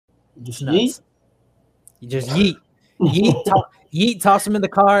Just nuts. You just yeet, toss them in the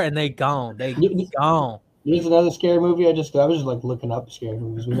car, and they gone. They gone. Here's another scary movie. I was just like looking up scary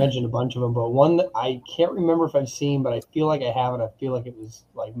movies. We mentioned a bunch of them, but one that I can't remember if I've seen, but I feel like I have it. I feel like it was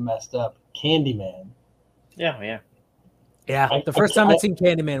like messed up. Candyman. Yeah. The first time I seen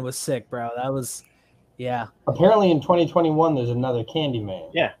Candyman was sick, bro. That was, Apparently in 2021, there's another Candyman.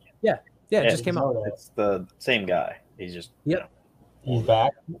 Yeah. It just came out. It's the same guy. He's just he's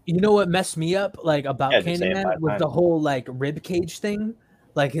back. You know what messed me up like about Candyman was the whole like rib cage thing.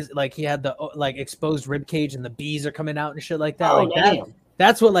 Like he had the like exposed rib cage and the bees are coming out and shit like that. Oh, like damn.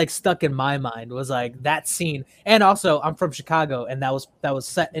 that's what like stuck in my mind was like that scene. And also I'm from Chicago and that was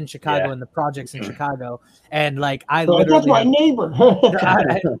set in Chicago in the projects in Chicago. And like I literally that's my neighbor.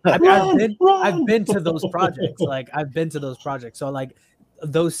 I've been to those projects. Like I've been to those projects. So like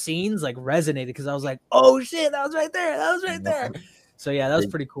those scenes like resonated because I was like, oh shit, that was right there. So yeah, that was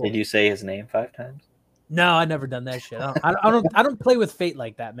pretty cool. Did you say his name 5 times? No, I never done that shit. I don't play with fate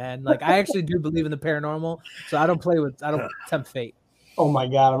like that, man. Like I actually do believe in the paranormal, so I don't tempt fate. Oh my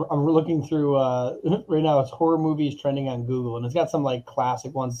god, I'm looking through right now. It's horror movies trending on Google, and it's got some like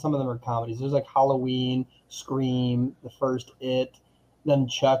classic ones. Some of them are comedies. There's like Halloween, Scream, the first It, then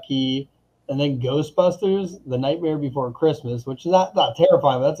Chucky, and then Ghostbusters, The Nightmare Before Christmas, which is not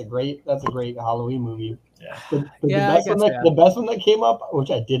terrifying, but that's a great Halloween movie. Yeah. The best one that came up,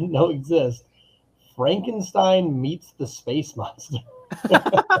 which I didn't know exists. Frankenstein Meets the Space Monster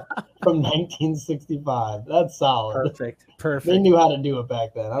from 1965. That's solid. Perfect. They knew how to do it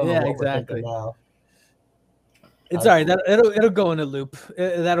back then. I don't know what exactly. we're thinking now. It's all right. It'll go in a loop.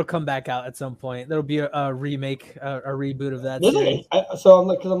 That'll come back out at some point. There'll be a remake, a reboot of that series.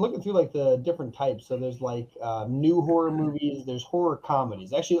 I'm looking through like the different types. So there's like new horror movies. There's horror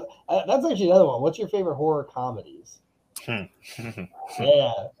comedies. Actually, that's actually another one. What's your favorite horror comedies?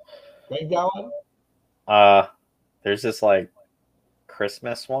 Yeah, Greg got one. There's this like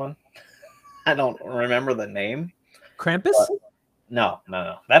Christmas one. I don't remember the name. Krampus? No.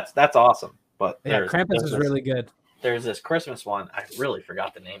 That's awesome. But Krampus is really good. There's this Christmas one. I really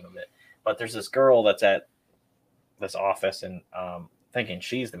forgot the name of it. But there's this girl that's at this office and thinking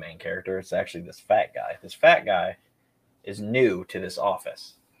she's the main character. It's actually this fat guy. This fat guy is new to this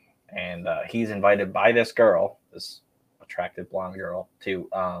office. And he's invited by this girl, this attractive blonde girl, to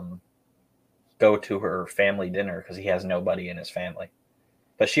go to her family dinner because he has nobody in his family.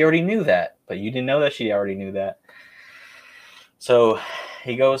 But she already knew that. But you didn't know that she already knew that. So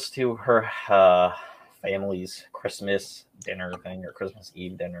he goes to her family's Christmas dinner thing or Christmas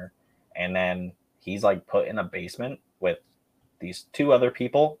Eve dinner. And then he's like put in a basement with these 2 other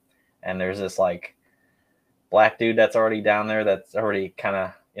people. And there's this like black dude that's already down there that's already kind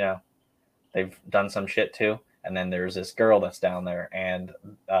of, they've done some shit too. And then there's this girl that's down there, and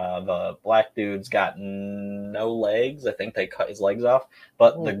the black dude's got no legs. I think they cut his legs off.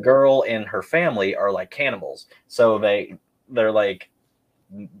 But the girl and her family are like cannibals. So they're like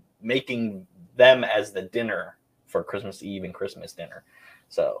making them as the dinner for Christmas Eve and Christmas dinner.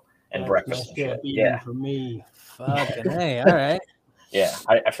 So, and breakfast and shit. Yeah. For me. Fucking hey, all right. Yeah,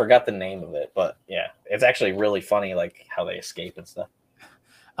 I forgot the name of it, but yeah, it's actually really funny, like how they escape and stuff.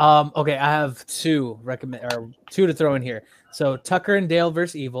 Okay, I have 2 to throw in here. So Tucker and Dale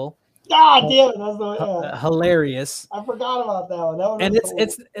vs. Evil. God damn it, that's the hilarious. I forgot about that one. And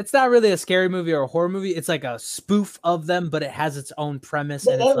it's not really a scary movie or a horror movie. It's like a spoof of them, but it has its own premise.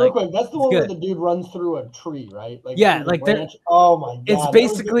 And it's real quick, that's the one where the dude runs through a tree, right? Like oh my god! It's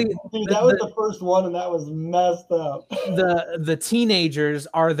basically that was the first one, and that was messed up. The teenagers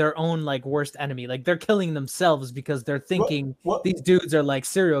are their own like worst enemy. Like they're killing themselves because they're thinking these dudes are like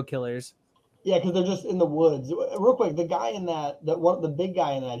serial killers. Yeah, because they're just in the woods. Real quick, the guy in the big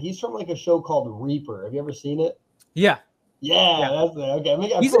guy in that, he's from like a show called Reaper. Have you ever seen it? Yeah. Yeah, that's it.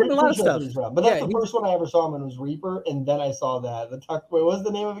 Okay, he's in a lot of stuff. But that's the first one I ever saw him in was Reaper, and then I saw that. What was the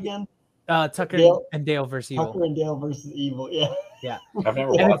name of it again? Tucker and Dale versus Evil. Tucker and Dale versus Evil. Yeah. Yeah. I've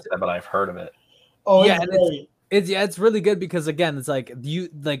never watched that, but I've heard of it. Oh, it's great. It's really good because again, it's like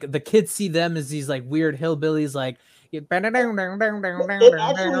the kids see them as these like weird hillbillies, like. It actually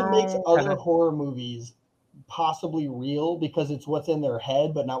makes other horror movies possibly real because it's what's in their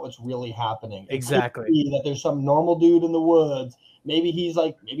head, but not what's really happening. Exactly. That there's some normal dude in the woods. Maybe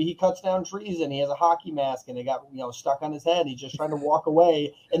he cuts down trees and he has a hockey mask and it got stuck on his head. He's just trying to walk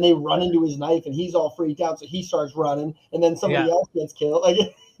away and they run into his knife and he's all freaked out, so he starts running and then somebody else gets killed.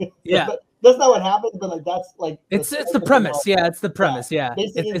 That's not what happens, but like that's like it's the premise. Yeah, it's the premise. Yeah.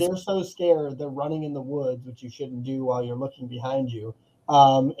 Basically, they're so scared they're running in the woods, which you shouldn't do while you're looking behind you.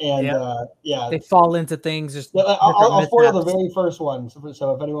 Yeah, They fall into things. Just yeah, I'll spoil the mishaps. very first one.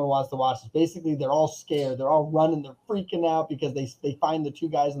 So if anyone wants to watch this, basically they're all scared. They're all running. They're freaking out because they find the two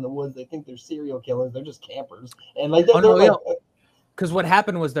guys in the woods. They think they're serial killers. They're just campers. And like they're like, because what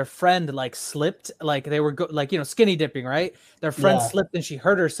happened was their friend like slipped, like they were skinny dipping, right? Their friend slipped and she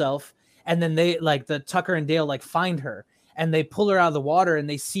hurt herself, and then they like the Tucker and Dale like find her and they pull her out of the water and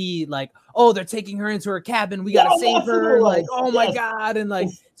they see like, oh, they're taking her into her cabin. We gotta save her. And, like, oh my god, and like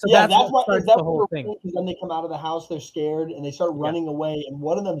so that's what starts the whole thing. Because then they come out of the house, they're scared and they start running away, and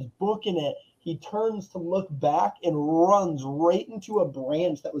one of them's booking it. He turns to look back and runs right into a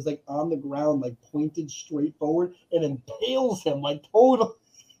branch that was like on the ground, like pointed straight forward, and impales him like totally.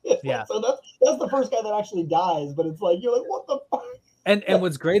 Yeah. So that's the first guy that actually dies, but it's like you're like, what the fuck? And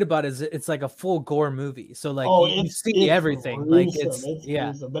what's great about it is it's like a full gore movie. So like you see it's everything. Gruesome. Like it's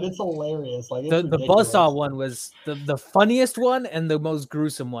gruesome, but it's hilarious. Like the buzzsaw one was the funniest one and the most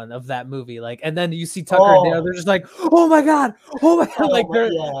gruesome one of that movie. Like, and then you see Tucker and Dale, they're just like, oh my god, like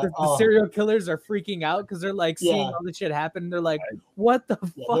the serial killers are freaking out because they're like seeing all this shit happen. And they're like, what the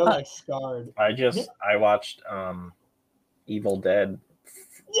fuck? They're like scarred. I watched Evil Dead.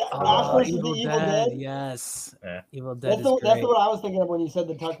 Yeah, Evil Dead. Yes. Yeah. Evil Dead. That's what I was thinking of when you said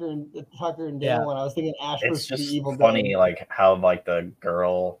the Tucker and Dale one. I was thinking Ash versus the Evil Dead. It's funny, like how like the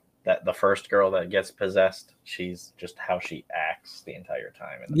the first girl that gets possessed, she's just how she acts the entire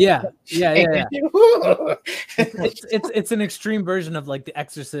time. Yeah. It's an extreme version of like The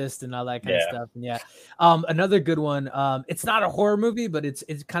Exorcist and all that kind of stuff. And another good one. It's not a horror movie, but it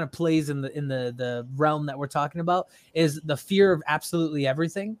kind of plays in the realm that we're talking about. Is The Fear of Absolutely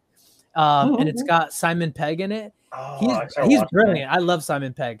Everything, and it's got Simon Pegg in it. He's brilliant. I love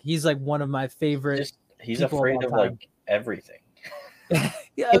Simon Pegg. He's like one of my favorite. He's afraid of like everything.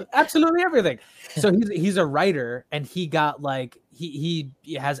 Yeah, absolutely everything. So he's a writer, and he got like he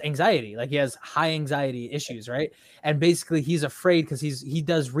has anxiety, like he has high anxiety issues, right? And basically he's afraid because he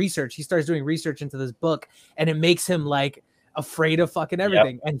does research. He starts doing research into this book, and it makes him like afraid of fucking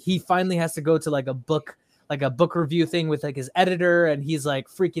everything. And he finally has to go to like a book review thing with like his editor, and he's like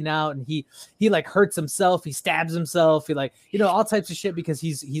freaking out, and he like hurts himself, he stabs himself, he like all types of shit because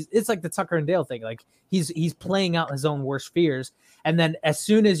he's it's like the Tucker and Dale thing, like he's playing out his own worst fears. And then as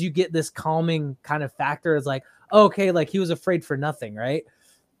soon as you get this calming kind of factor, it's like, okay, like he was afraid for nothing, right?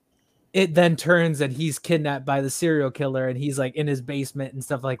 It then turns and he's kidnapped by the serial killer, and he's like in his basement and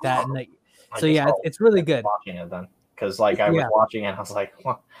stuff like that. And like, so yeah, it's really good. Watching it then, because like I was watching it, I was like,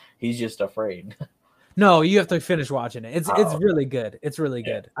 well, he's just afraid. No, you have to finish watching it. It's really good. It's really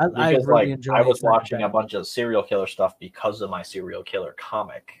good. I really enjoy it. I was watching a bunch of serial killer stuff because of my serial killer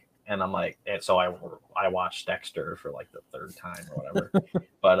comic. And I'm like, and so I watched Dexter for like the third time or whatever.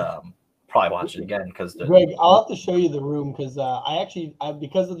 But probably watch it again because Greg, I'll have to show you the room because I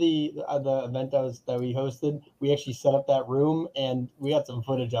because of the event that we hosted, we actually set up that room and we got some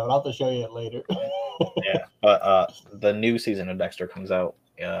footage of it. I'll have to show you it later. Yeah, but the new season of Dexter comes out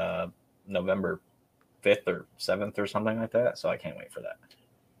November 5th or 7th or something like that. So I can't wait for that.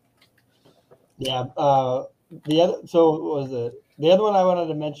 Yeah. The other one I wanted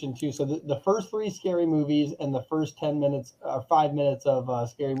to mention too. So the first 3 scary movies and the first 10 minutes or 5 minutes of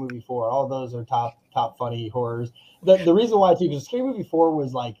Scary Movie 4, all those are top funny horrors. The reason why too, because Scary Movie 4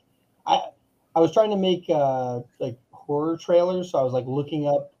 was like, I was trying to make like horror trailers, so I was like looking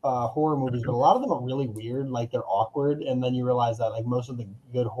up horror movies, but a lot of them are really weird, like they're awkward, and then you realize that like most of the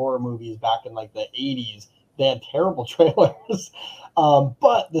good horror movies back in like the 80s, they had terrible trailers.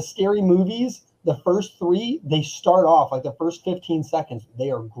 But the scary movies, the first 3, they start off like the first 15 seconds,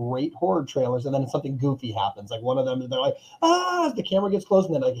 they are great horror trailers, and then something goofy happens. Like one of them, they're like, as the camera gets close,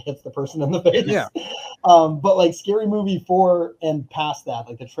 and then like it hits the person in the face. Yeah. But like Scary Movie 4 and past that,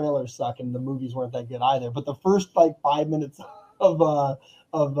 like the trailers suck and the movies weren't that good either. But the first like 5 minutes of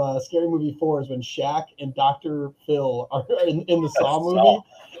Scary Movie 4 is when Shaq and Dr. Phil are in the Saw movie.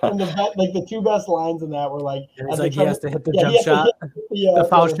 And the 2 best lines in that were like, it's like he has to hit the jump shot, the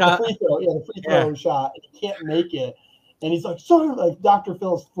foul shot, the free throw shot, and he can't make it. And he's like, sorry, like Dr.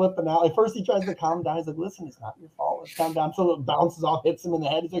 Phil's flipping out. Like first he tries to calm down. He's like, listen, it's not your fault. Let's calm down. So it bounces off, hits him in the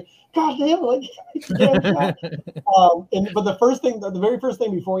head. He's like, God damn it, like but the very first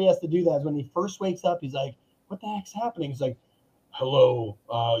thing before he has to do that is when he first wakes up, he's like, what the heck's happening? He's like, hello,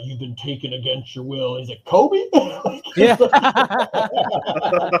 you've been taken against your will. He's like, Kobe? Yeah.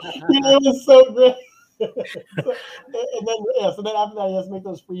 It was so great. So then after that, he has to make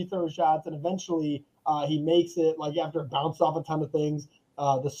those free throw shots, and eventually he makes it, like after bounce off a ton of things.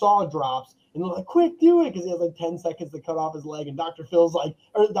 the saw drops, and they're like, "Quick, do it!" Because he has like 10 seconds to cut off his leg, and Dr. Phil's like,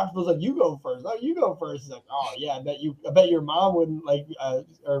 "You go first. Oh, you go first." He's like, "Oh yeah, I bet your mom wouldn't like,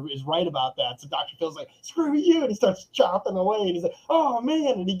 or is right about that." So Dr. Phil's like, "Screw you!" And he starts chopping away, and he's like, "Oh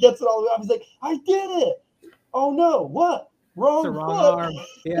man!" And he gets it all the way up. He's like, "I did it!" "Oh no, what?" Wrong The wrong foot. arm.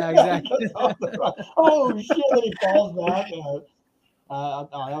 Yeah, exactly. Oh shit! Then he falls back. Oh,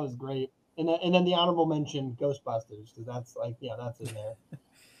 that was great. And then the honorable mention, Ghostbusters, because that's like, yeah, that's in there.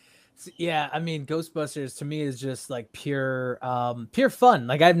 Yeah, I mean, Ghostbusters to me is just like pure fun.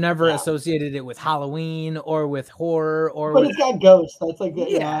 Like I've never associated it with Halloween or with horror but it's got ghosts. That's like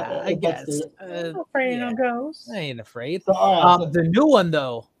I guess. I'm afraid of ghosts. I ain't afraid. So, so the new one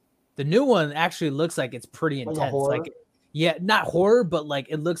though, the new one actually looks like it's pretty intense. Like yeah, not horror, but like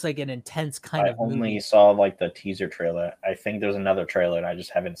it looks like an intense kind of movie. I only saw like the teaser trailer. I think there's another trailer, and I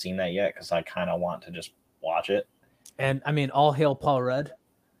just haven't seen that yet because I kind of want to just watch it. And I mean, all hail Paul Rudd.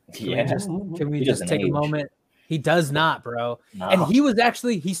 Can we just take a moment? He does not, bro. No. And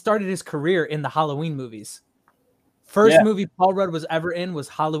he started his career in the Halloween movies. First movie Paul Rudd was ever in was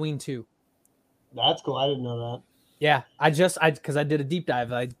Halloween 2. That's cool. I didn't know that. Yeah, because I did a deep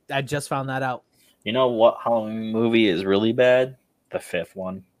dive. I just found that out. You know what Halloween movie is really bad? The fifth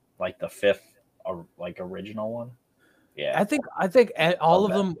one, like the fifth, like original one. Yeah, I think all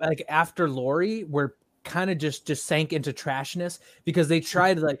of them, like after Laurie, were kind of just sank into trashness because they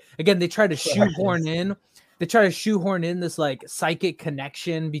tried to shoehorn in. They try to shoehorn in this like psychic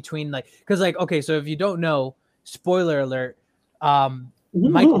connection between like, because like, okay, so if you don't know, spoiler alert,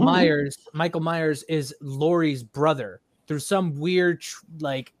 Michael Myers is Laurie's brother through some weird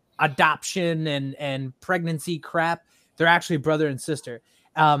like adoption and pregnancy crap. They're actually brother and sister.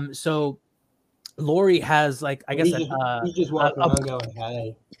 So Laurie has like, I guess he's just walking around going,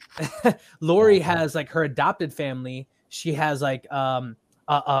 "Hey." Laurie has like her adopted family. She has like a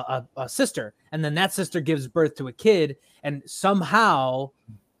sister, and then that sister gives birth to a kid, and somehow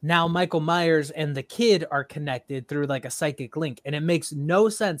now Michael Myers and the kid are connected through like a psychic link, and it makes no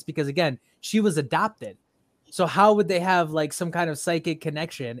sense because again, she was adopted. So how would they have like some kind of psychic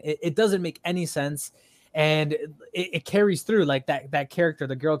connection? It doesn't make any sense. And it carries through like that character,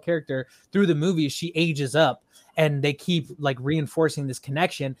 the girl character, through the movie. She ages up and they keep like reinforcing this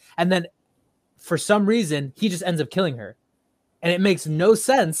connection. And then for some reason, he just ends up killing her. And it makes no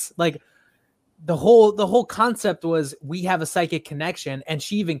sense. Like the whole concept was we have a psychic connection, and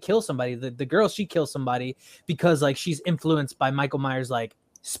she even kills somebody. The girl, she kills somebody because like she's influenced by Michael Myers, like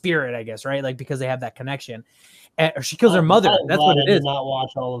spirit, I guess, right? Like because they have that connection. Or she kills her mother. That's what it is. I did not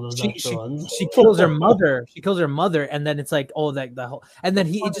watch all of those extra ones. She kills her mother. She kills her mother, and then it's like, oh, that the whole, and then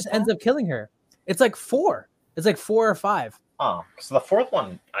he just ends up killing her. It's like 4. It's like 4 or 5. Oh, so the fourth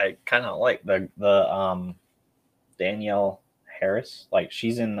one I kind of like the Danielle Harris. Like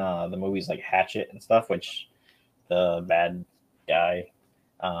she's in the movies like Hatchet and stuff, which the bad guy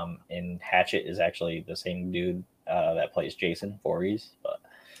in Hatchet is actually the same dude that plays Jason Voorhees. But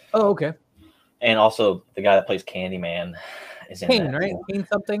okay. And also the guy that plays Candyman is in Kane, right? Kane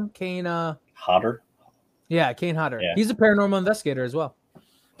something. Kane Hodder. Yeah, Kane Hodder. Yeah. He's a paranormal investigator as well.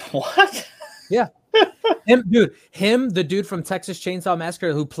 What? Yeah. Him, the dude from Texas Chainsaw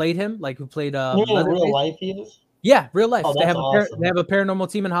Massacre who played him, like who played real life he is? Yeah, real life. Oh, they have awesome. They have a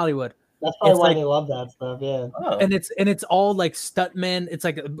paranormal team in Hollywood. That's probably why they love that stuff, yeah. Oh. And it's all like stuntmen. It's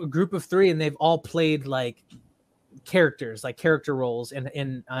like a group of 3, and they've all played like characters, like character roles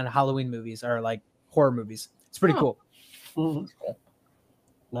on Halloween movies or like horror movies. It's pretty cool. Mm-hmm. Cool.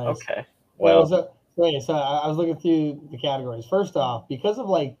 Nice. Okay. Well, so I was looking through the categories. First off, because of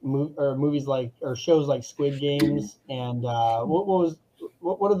like movies like or shows like Squid Games and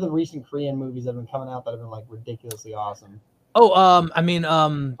what are the recent Korean movies that have been coming out that have been like ridiculously awesome? Oh, I mean,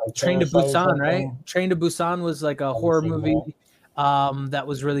 like Train to Busan, right? Train to Busan was like a horror movie. That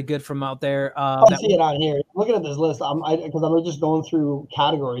was really good from out there. I see it on here. Looking at this list, because I'm just going through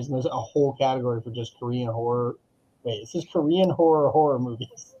categories, and there's a whole category for just Korean horror. Wait, it says Korean horror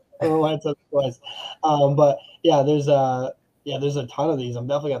movies. I don't know why it says twice. But yeah, there's a ton of these. I'm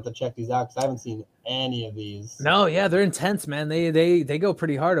definitely going to have to check these out because I haven't seen any of these. No, yeah, they're intense, man. They go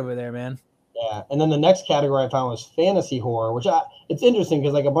pretty hard over there, man. Yeah, and then the next category I found was fantasy horror, which it's interesting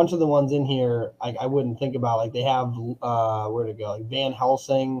because like a bunch of the ones in here I wouldn't think about. Like they have where to go, like Van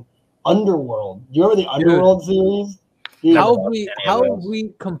Helsing, Underworld. Do you remember the Underworld series? Dude, how have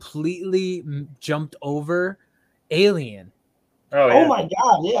we completely jumped over Alien? Oh, yeah. Oh my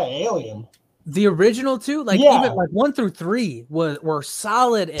god, yeah, Alien. The original 2, like even like 1 through 3 were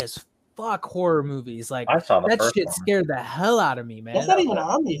solid as fuck horror movies. Like I saw the that first shit one. scared the hell out of me, man. That's not even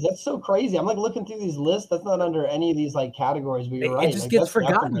on these. That's so crazy. I'm like looking through these lists. That's not under any of these like categories. But you're right. It just like, gets that's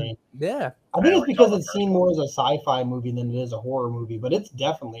forgotten. definitely- Yeah. I think I it's never because saw the it's first seen one. more as a sci-fi movie than it is a horror movie. But it's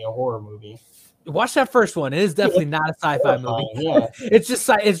definitely a horror movie. Watch that first one. It is definitely not a sci-fi movie. Yeah. It just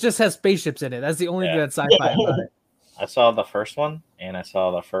has spaceships in it. That's the only thing that's sci-fi about it. I saw the first one and I saw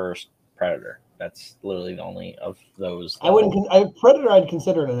the first Predator. That's literally the only of those. I wouldn't. Predator, I'd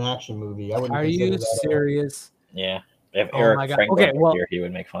consider it an action movie. I wouldn't. Are consider you that serious? Yeah. If Oh Eric my God. Franklin Okay, well- were here, he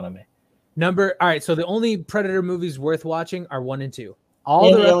would make fun of me. All right, so the only Predator movies worth watching are 1 and 2. All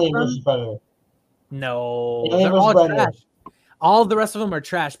And the rest Alien of them, versus Predator. no, Alien they're versus all Predator. trash. All the rest of them are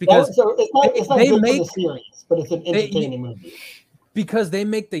trash because So it's not they good make- for the series, but it's an entertaining movie. they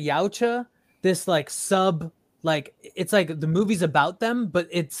make the Yautja this like sub, like it's like the movie's about them, but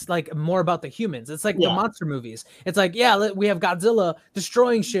it's like more about the humans. It's like the Yeah. monster movies. It's like, we have Godzilla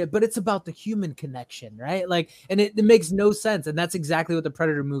destroying shit, but it's about the human connection, right? Like, and it makes no sense. And that's exactly what the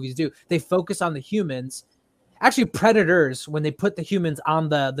Predator movies do. They focus on the humans. Actually, Predators, when they put the humans on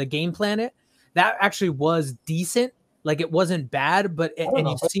the game planet, that actually was decent. Like it wasn't bad, but I don't and know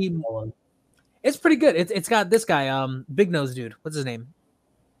you if I've see, seen that one. it's pretty good. It's got this guy, big nose dude. What's his name?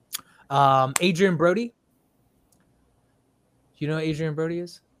 Adrian Brody. Do you know who Adrian Brody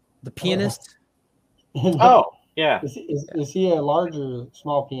is? The pianist. Oh, yeah. Is he a large or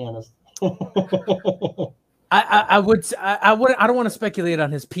small pianist? I don't want to speculate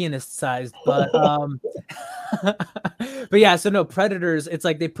on his pianist size, but but yeah, so no, Predators, it's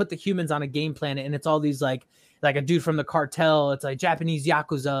like they put the humans on a game planet and it's all these like a dude from the cartel, it's like Japanese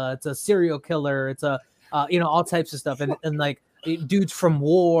Yakuza, it's a serial killer, it's a all types of stuff, and like dudes from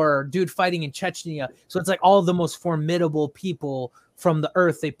war, dude fighting in Chechnya. So it's like all the most formidable people from the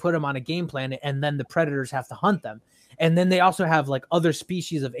earth, they put them on a game planet, and then the predators have to hunt them. And then they also have like other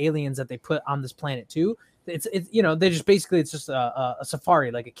species of aliens that they put on this planet too. It's they just basically, it's just a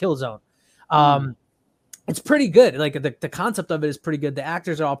safari, like a kill zone. It's pretty good. Like the concept of it is pretty good. The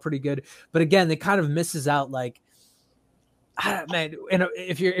actors are all pretty good, but again, they kind of misses out. Like, man, and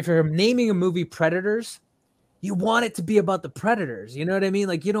if you're naming a movie Predators, you want it to be about the predators. You know what I mean?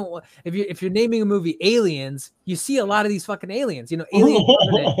 Like, you don't, if you're naming a movie Aliens, you see a lot of these fucking aliens,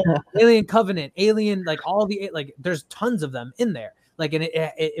 Alien Covenant, Alien, like all the, like there's tons of them in there. Like, and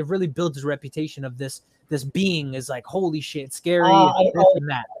it really builds a reputation of this being is like, holy shit, scary, and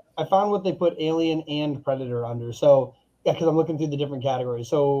that. I found what they put Alien and Predator under. So yeah, because I'm looking through the different categories.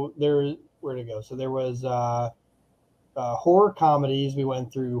 So there's, where'd it go? So there was horror comedies. We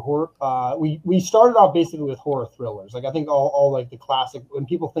went through horror. We started off basically with horror thrillers. Like I think all like the classic, when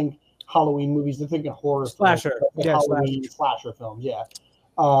people think Halloween movies, they're thinking horror slasher, Halloween slasher films. Yeah.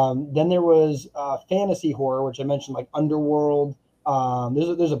 Then there was fantasy horror, which I mentioned, like Underworld.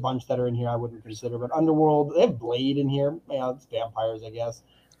 There's a bunch that are in here I wouldn't consider, but Underworld, they have Blade in here. Yeah, it's vampires, I guess.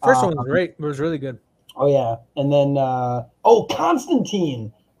 First one was great. It was really good. Oh yeah, and then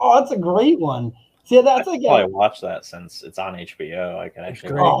Constantine. Oh, that's a great one. See, that's like I probably watched that since it's on HBO. I can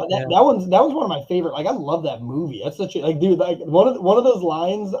actually. That one's one of my favorite. Like I love that movie. That's such a like, dude. Like one of those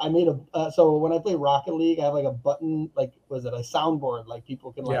lines. I made so when I play Rocket League, I have like a button. Like was it a soundboard? Like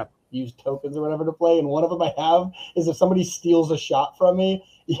people can like use tokens or whatever to play. And one of them I have is if somebody steals a shot from me,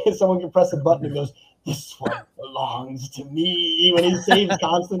 someone can press a button and goes, "This one belongs to me." When he saves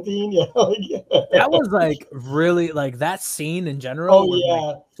Constantine, that was like really like that scene in general. Oh was, yeah,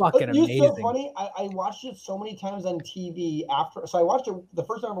 like, fucking amazing. It's so funny. I watched it so many times on TV after. So I watched it the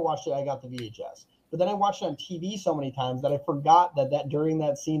first time I ever watched it. I got the VHS, but then I watched it on TV so many times that I forgot that during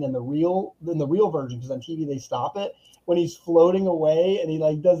that scene in the real version, because on TV they stop it when he's floating away and he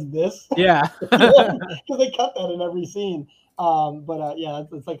like does this. Yeah, because they cut that in every scene. Yeah,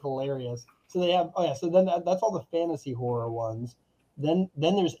 it's like hilarious. So they have, so then that's all the fantasy horror ones. Then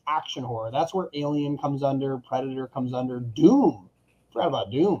there's action horror. That's where Alien comes under, Predator comes under, Doom. Forgot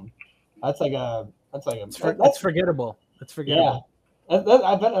about Doom. That's forgettable. It's forgettable. Yeah,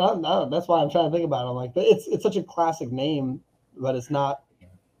 I don't know. That's why I'm trying to think about it. I'm like, but it's such a classic name, but it's not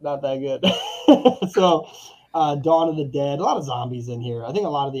that good. So, Dawn of the Dead, a lot of zombies in here. I think a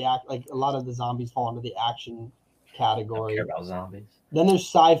lot of the zombies fall into the action category. I don't care about zombies. Then there's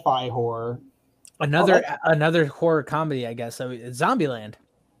sci-fi horror. Another horror comedy, I guess. So Zombieland.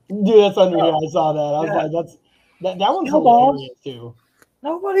 Dude, that's under here. I saw that. I was like, that one's hilarious too.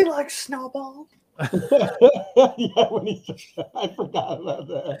 Nobody likes Snowball. Yeah, I forgot about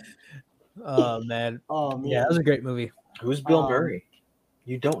that. Oh man. Oh man. Yeah, that was a great movie. Who's Bill Murray?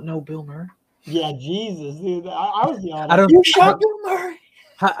 You don't know Bill Murray? Yeah, Jesus, dude. I was the honest. I don't. You shot Bill Murray.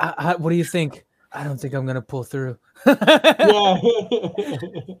 What do you think? I don't think I'm gonna pull through. Yeah.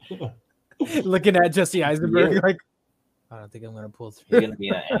 Looking at Jesse Eisenberg, like, I don't think I'm gonna pull He's through. gonna be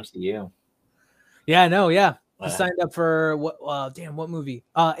an MCU. Yeah, no, yeah. He Uh, signed up for what? Damn, what movie?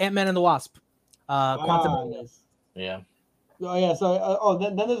 Ant-Man and the Wasp. Quantum. Nice. Yeah. Oh yeah. So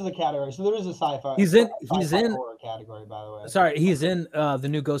then there's the category. So there is a sci-fi. He's in horror category, by the way. Sorry, he's in the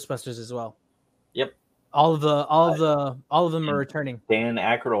new Ghostbusters as well. Yep. All of them are returning. Dan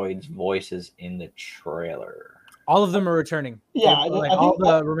Aykroyd's voice is in the trailer. All of them are returning. Yeah, like I all think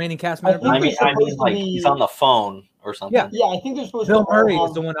the remaining cast I members. think I mean, like he's on the phone or something. Yeah. Yeah, I think they're supposed Bill to. Murray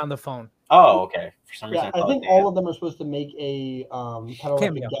is the one on the phone. Oh, okay. For some reason, Yeah, I I thought think Dan. all of them are supposed to make a kind of like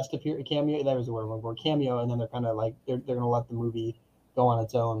Cameo. a guest appearance, cameo. That was the word I'm looking for, cameo, and then they're kind of like they're gonna let the movie go on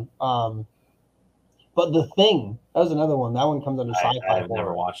its own. But The Thing, that was another one. That one comes under sci-fi. I've never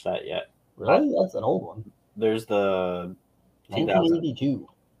horror. watched that yet. Really? That's an old one. There's the 1982.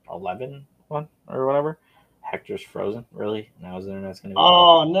 2011 one or whatever. Hector's Frozen. Really? Now is the internet's gonna be.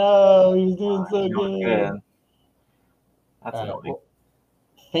 Oh no, he was doing so He's doing good. That's annoying.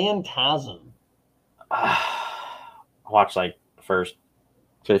 Phantasm. I watched like the first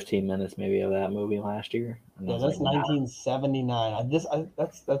 15 minutes maybe of that movie last year. And Yeah, I was that's like, nah. 1979.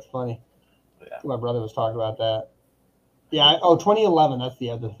 That's funny. Yeah. My brother was talking about that. Yeah. 2011. That's the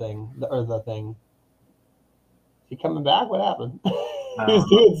other thing. The thing. Is he coming back? What happened? He was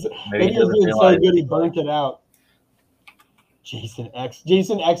doing. Maybe Maybe he was doesn't doing so realize good he it's burnt it out. Jason X.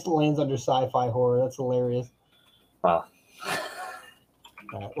 Jason X lands under sci-fi horror. That's hilarious. Wow.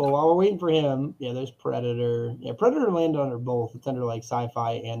 All right, well, while we're waiting for him, yeah, there's Predator. Yeah, Predator landed under both. It's under like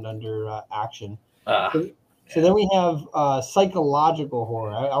sci-fi and under action. So then we have psychological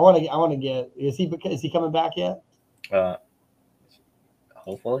horror. I want to get. Is he coming back yet?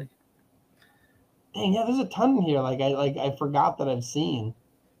 Hopefully. Dang, yeah, there's a ton in here. Like I forgot that I've seen.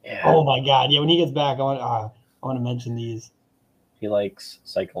 Yeah. Oh my god, yeah. When he gets back, I want to mention these. He likes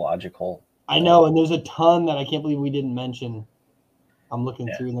psychological. I know, and there's a ton that I can't believe we didn't mention. I'm looking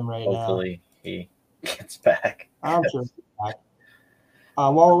through them right now. Hopefully he gets back. I'm sure he'll get back.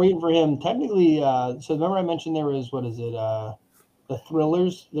 While we're waiting for him, technically, so remember I mentioned there was the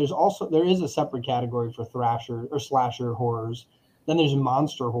thrillers. There is a separate category for thrasher or slasher horrors. Then there's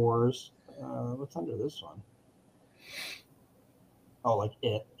monster horrors. What's under this one? Oh, like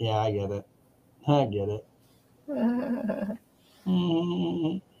It. Yeah, I get it.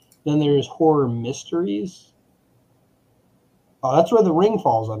 Then there's horror mysteries. Oh, that's where The Ring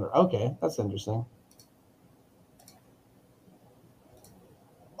falls under. Okay, that's interesting.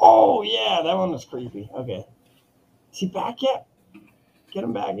 Oh, yeah, that one was creepy. Okay. Is he back yet? Get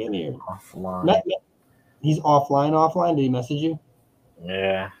him back in here. Offline. He's offline. Did he message you?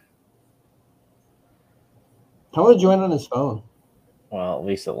 Yeah. Tell him to join on his phone. Well, at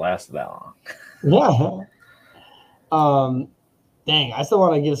least it lasted that long. Yeah. Dang, I still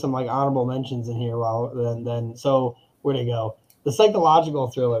want to give some like honorable mentions in here. So where'd it go? The psychological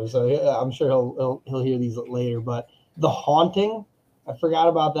thriller. So I'm sure he'll hear these later. But The Haunting, I forgot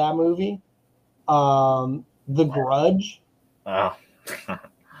about that movie. The Grudge. Oh.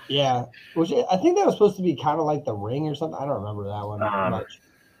 Yeah, which I think that was supposed to be kind of like The Ring or something. I don't remember that one much.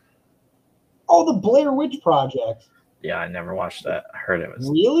 Oh, The Blair Witch Project. Yeah, I never watched that. I heard it was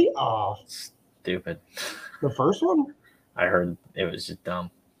Really? Oh, stupid. the first one? I heard it was just dumb.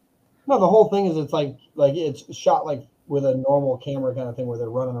 No, the whole thing is it's like it's shot like with a normal camera kind of thing where they're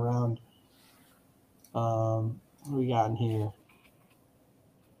running around. What do we got in here?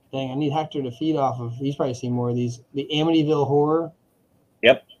 Dang, I need Hector to feed off of. He's probably seen more of these. The Amityville Horror.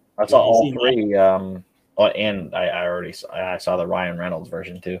 Yep, I saw all seen three. And I saw the Ryan Reynolds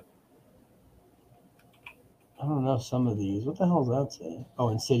version too. I don't know some of these. What the hell does that say? Oh,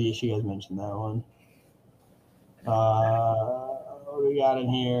 Insidious. You guys mentioned that one. What do we got in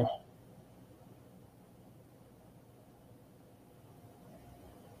here?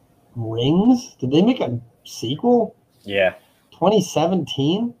 Rings? Did they make a sequel? Yeah.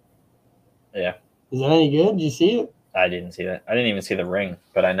 2017? Yeah. Is that any good? Did you see it? I didn't see that. I didn't even see The Ring,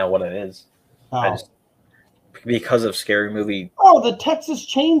 but I know what it is. Oh, Because of Scary Movie. oh, the Texas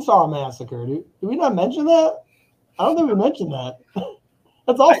Chainsaw Massacre. Did we not mention that? I don't think we mentioned that.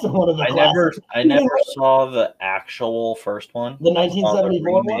 That's also one of the classics. I never saw the actual first one. The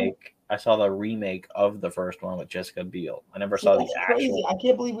 1974 one? I saw the remake of the first one with Jessica Biel. I never saw the That's actual. crazy. I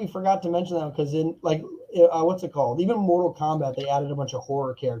can't believe we forgot to mention that because in what's it called? Even Mortal Kombat, they added a bunch of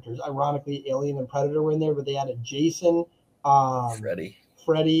horror characters. Ironically, Alien and Predator were in there, but they added Jason,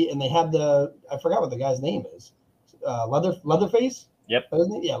 Freddy, and they had I forgot what the guy's name is. Leatherface? Yep.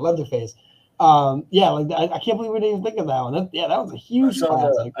 Yeah, Leatherface. I can't believe we didn't even think of that one. That was a huge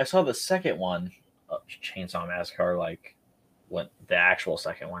classic. I saw the second one, Chainsaw Massacre, like the actual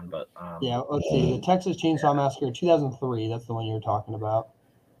second one, but Yeah, let's see. The Texas Chainsaw Massacre, 2003. That's the one you were talking about.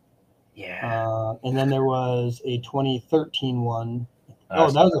 yeah. And then there was a 2013 one. Uh,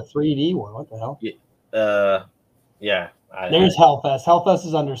 Oh, that was a 3D one. What the hell? Yeah. There's Hellfest. Hellfest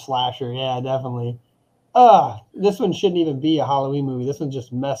is under slasher. Yeah, definitely. This one shouldn't even be a Halloween movie. This one's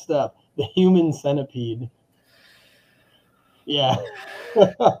just messed up. The Human Centipede. Yeah.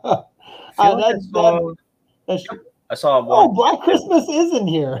 I saw one. Oh, Black Christmas is in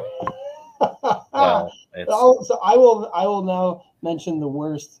here. Well, So I will now mention the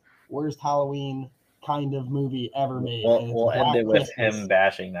worst Halloween kind of movie ever made. we'll end it with him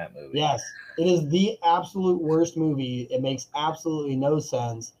bashing that movie. Yes, it is the absolute worst movie. It makes absolutely no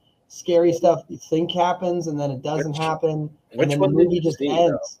sense. Scary stuff you think happens and then it doesn't happen. And then the movie just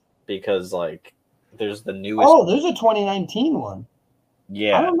ends. Because like there's the newest. Oh, there's a 2019 one.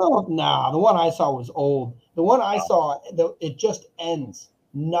 Yeah. I don't know. Nah, the one I saw was old. The one I saw, it just ends.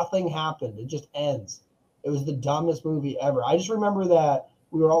 Nothing happened. It just ends. It was the dumbest movie ever. I just remember that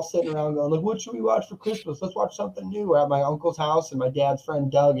we were all sitting around going, like, what should we watch for Christmas? Let's watch something new. We're at my uncle's house, and my dad's friend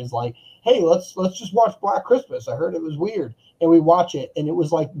Doug is like, hey, let's just watch Black Christmas. I heard it was weird. And we watch it, and it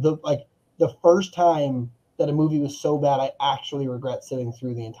was like the first time that a movie was so bad I actually regret sitting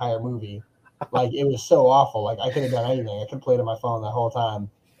through the entire movie. Like, it was so awful. Like, I could have done anything. I could have played on my phone that whole time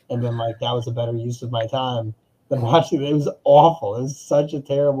and been like, that was a better use of my time than watching it. It was awful. It was such a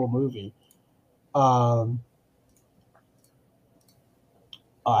terrible movie. I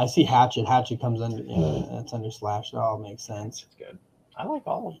see Hatchet. Hatchet comes under. Yeah, that's under slash. That all makes sense. It's good. I like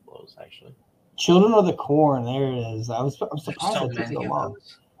all of those actually. Children of the Corn. There it is. I'm surprised it took so long.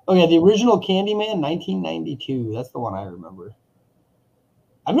 Oh yeah, the original Candyman, 1992. That's the one I remember.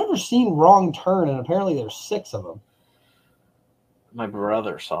 I've never seen Wrong Turn, and apparently there's 6 of them. My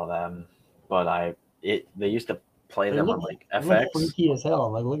brother saw them, but they used to play them on like FX. They look freaky as hell.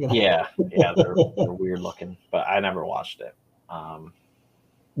 I'm like, look at that. Yeah, they're weird looking, but I never watched it. All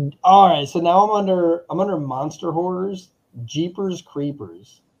right, so now I'm under monster horrors. Jeepers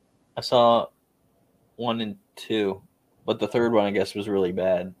Creepers. I saw 1 and 2, but the third one I guess was really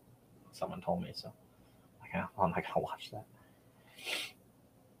bad. Someone told me so. I'm not gonna watch that.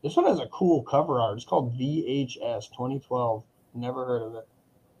 This one has a cool cover art. It's called VHS 2012. Never heard of it.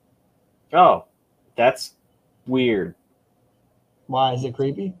 Oh, that's weird. Why? Is it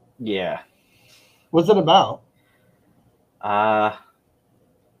creepy? Yeah. What's it about? The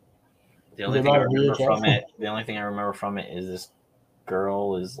only thing I remember from it is this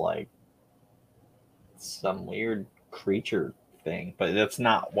girl is like some weird creature thing, but that's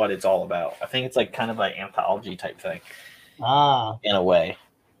not what it's all about. I think it's like kind of like anthology type thing. In a way.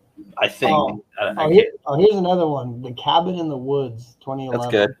 I think. Here's another one. The Cabin in the Woods, 2011.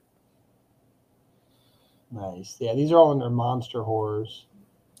 That's good. Nice. Yeah, these are all under monster horrors.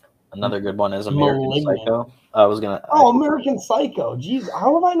 Another good one is American Psycho. I was gonna. American Psycho. Jeez,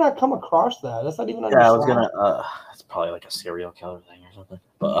 how have I not come across that? That's not even under. Yeah, I was gonna. It's probably like a serial killer thing or something.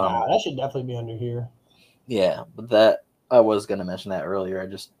 But that should definitely be under here. Yeah, but that I was gonna mention that earlier. I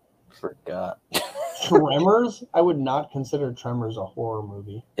just forgot. Tremors? I would not consider Tremors a horror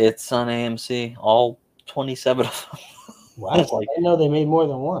movie. It's on AMC. All 27 of them. Wow, I didn't know they made more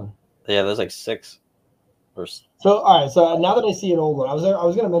than one. Yeah, there's like 6. So all right, so now that I see an old one, I was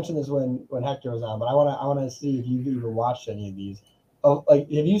going to mention this when Hector was on, but I want to see if you've even watched any of these. Oh, like,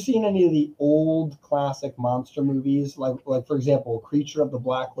 have you seen any of the old classic monster movies? Like for example, Creature of the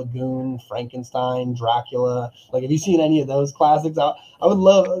Black Lagoon, Frankenstein, Dracula. Like, have you seen any of those classics? I would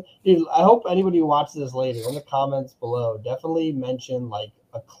love. Dude, I hope anybody who watches this later in the comments below definitely mention like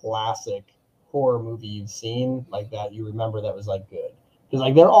a classic horror movie you've seen like that you remember that was like good. Because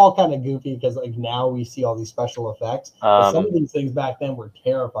like they're all kind of goofy because like now we see all these special effects. But some of these things back then were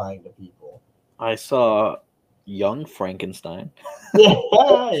terrifying to people. I saw Young Frankenstein. Yeah,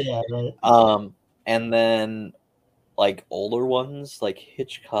 right. And then like older ones like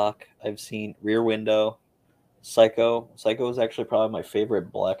Hitchcock. I've seen Rear Window, Psycho. Psycho is actually probably my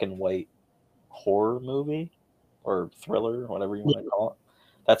favorite black and white horror movie or thriller, whatever you want to call it.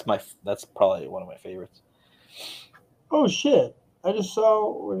 That's probably one of my favorites. Oh shit. I just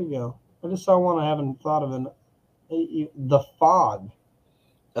saw, where'd it go? I just saw one I haven't thought of The Fog.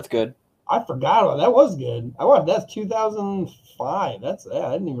 That's good. I forgot about that. That was good. That's 2005. I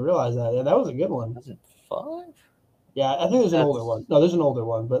didn't even realize that. Yeah, that was a good one. Was it 5? Yeah, I think there's an older one. No, there's an older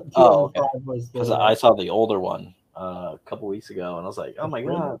one, but 2005 was because I saw the older one a couple weeks ago, and I was like, oh my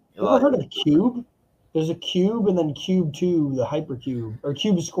god. You ever heard of Cube? There's a Cube and then Cube 2, the Hypercube, or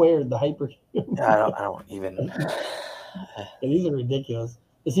Cube Squared, the Hypercube. Yeah, I don't even. Yeah, these are ridiculous.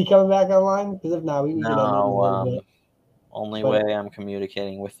 Is he coming back online? Because if not, we can get into it a little bit. Only But- way I'm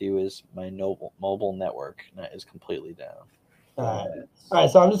communicating with you is my mobile network that is completely down. All right,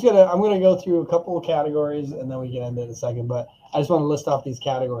 so I'm gonna go through a couple of categories and then we can end it in a second. But I just want to list off these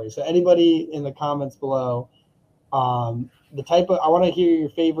categories. So anybody in the comments below, the type of I want to hear your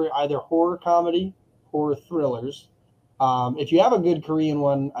favorite either horror comedy or thrillers. If you have a good Korean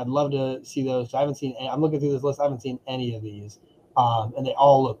one, I'd love to see those. I haven't seen. I'm looking through this list. I haven't seen any of these, and they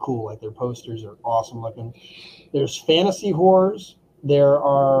all look cool. Like their posters are awesome looking. There's fantasy horrors. There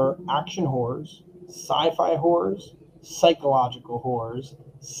are action horrors, sci-fi horrors, psychological horrors,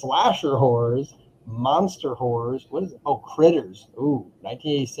 slasher horrors, monster horrors. What is it? Oh, Critters. Ooh,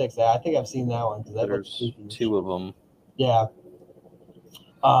 1986. Yeah, I think I've seen that one because that looks There's creepy. 2 of them. Yeah.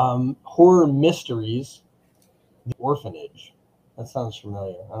 Horror mysteries. The Orphanage. That sounds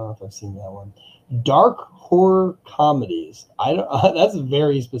familiar. I don't know if I've seen that one. Dark horror comedies. I don't. That's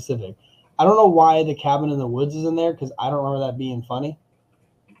very specific. I don't know why The Cabin in the Woods is in there because I don't remember that being funny.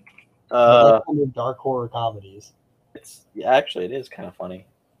 But that's under dark horror comedies. Actually it is kind of funny.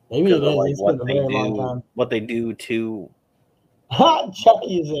 Maybe it is. Like It's been a very long time. what they do to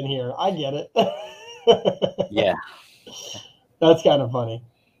Chucky is in here. I get it. yeah. That's kind of funny.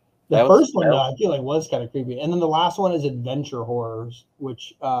 The That was- first one, I feel like, was kind of creepy. And then the last one is adventure horrors,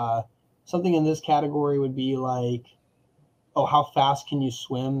 which something in this category would be like, oh, how fast can you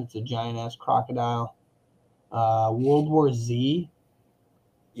swim? It's a giant-ass crocodile. World War Z.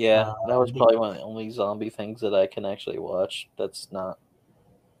 Yeah, that was probably one of the only zombie things that I can actually watch. That's not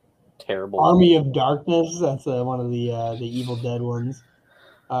terrible. Army of Darkness. That's one of the Evil Dead ones.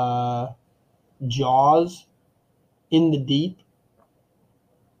 Jaws. In the Deep.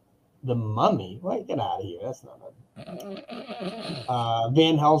 The Mummy. What? Get out of here. That's not it.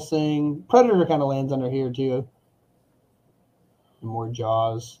 Van Helsing. Predator kind of lands under here too. More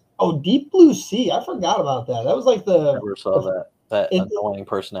Jaws. Oh, Deep Blue Sea. I forgot about that. That was like I never saw that. That annoying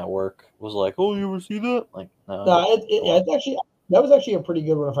person at work was like, "Oh, you ever see that?" Like, no. It's actually that was actually a pretty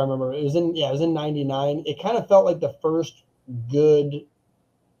good one if I remember. It was in '99. It kind of felt like the first good,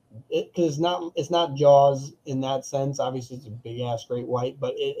 because it's not Jaws in that sense. Obviously, it's a big ass great white,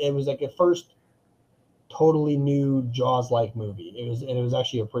 but it was like a first totally new Jaws like movie. It was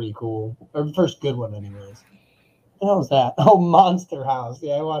actually a pretty cool, or first good one, anyways. What the hell was that? Oh, Monster House.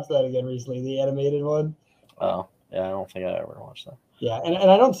 Yeah, I watched that again recently, the animated one. Oh, yeah, I don't think I ever watched that. Yeah, and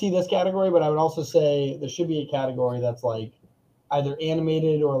I don't see this category, but I would also say there should be a category that's like either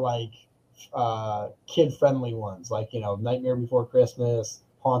animated or like kid-friendly ones, like, Nightmare Before Christmas,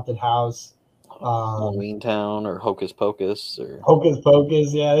 Haunted House, Halloween Town or Hocus Pocus or Hocus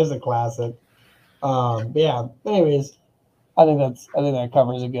Pocus. Yeah, there's a classic. But yeah. Anyways, I think that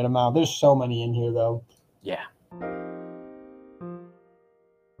covers a good amount. There's so many in here though. yeah.